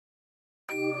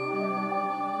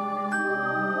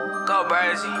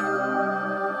Gobrazzy.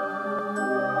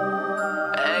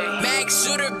 Ayy. Max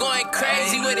Shooter going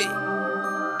crazy with it.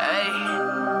 Ayy.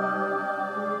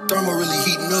 Thermal really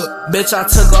heating up. Bitch, I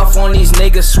took off on these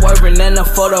niggas swerving in the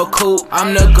photo coupe.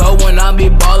 I'm the go when I be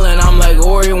ballin', I'm like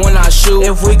Ori when I shoot.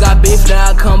 If we got beef, then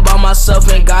I come by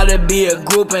myself, ain't gotta be a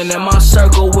group. And in my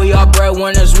circle, we all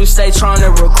breadwinners, we stay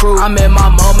tryna recruit. I'm in my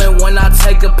moment when I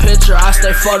take a picture, I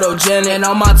stay photogenic. And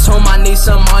on my tomb, I need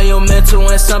some monumental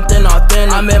and something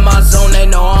authentic. I'm in my zone, they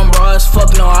know I'm raw as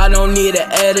fuck, no, I don't need to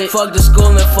edit. Fuck the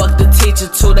school and fuck the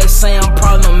teacher too, they say I'm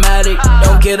problematic.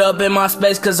 Don't get up in my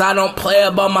space, cause I don't play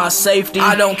about my safety.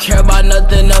 I don't care about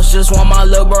nothing else, just want my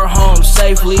little bro home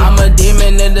safely. I'm a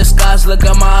demon in disguise, look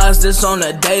at my eyes, this on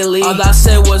a daily. All I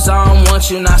said was I don't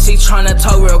want you, now she tryna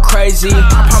talk real crazy.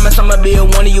 I promise I'ma be a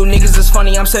one of you niggas, it's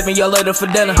funny, I'm saving your later for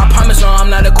dinner. I promise no,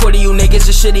 I'm not a quarter, you niggas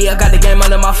just shitty, I got the game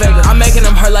under my finger. I'm making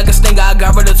them hurt like a stinger, I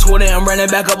got rid of Twitter and running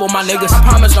back up with my niggas. I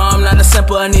promise no, I'm not a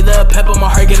simple, and neither a pepper, my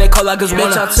heart getting cold like it's winter.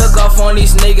 Bitch, I took off on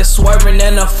these niggas swerving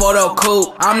in the photo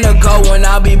coupe. I'm the go when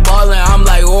I be ballin', I'm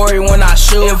like Ori when I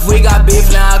shoot. If we got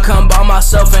beef, now I come by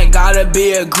myself, ain't gotta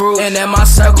be a group. And in my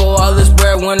circle, all this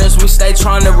breadwinners, we stay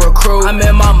tryna recruit. I'm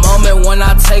in my moment when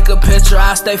I take a picture,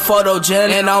 I stay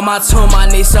photogenic. And on my tomb, I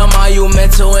need some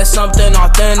monumental and something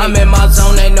authentic. I'm in my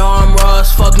zone, they know I'm raw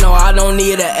as fuck, no, I don't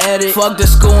need to edit. Fuck the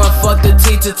school and fuck the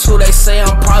teacher too, they say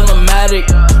I'm problematic.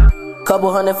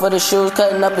 Couple hundred for the shoes,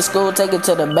 cutting up in school, take it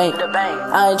to the bank.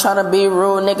 I ain't tryna be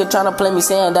rude, nigga tryna play me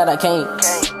saying that I can't.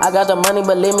 I got the money,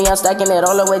 believe me, I'm stacking it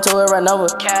all the way to it run over.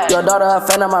 Your daughter a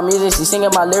fan of my music, she singing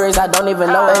my lyrics, I don't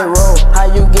even know. Hey, Ro, how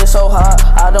you get so hot?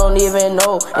 I don't even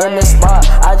know. In the spot,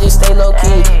 I just stay low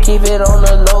key, keep it on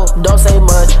the low. Don't say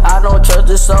much, I don't trust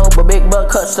the soul, but big butt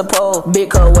cuts the pole.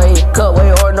 Big cut way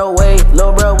or no way,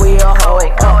 little bro, we a hoe.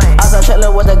 I start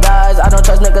chillin' with the guys, I don't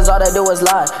trust niggas, all they do is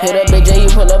lie. Hit a big J, you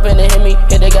pull up and it hit me.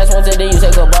 Hit the gas once and then you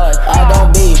say goodbye. I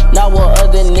don't be not with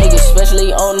other niggas,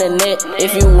 especially on the net.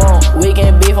 If you want, we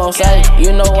can beef on site.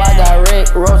 You know I got Rick,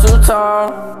 Ro2x.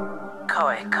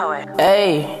 Coy.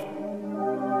 Hey.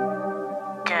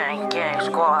 Gang,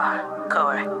 squad.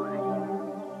 Coy.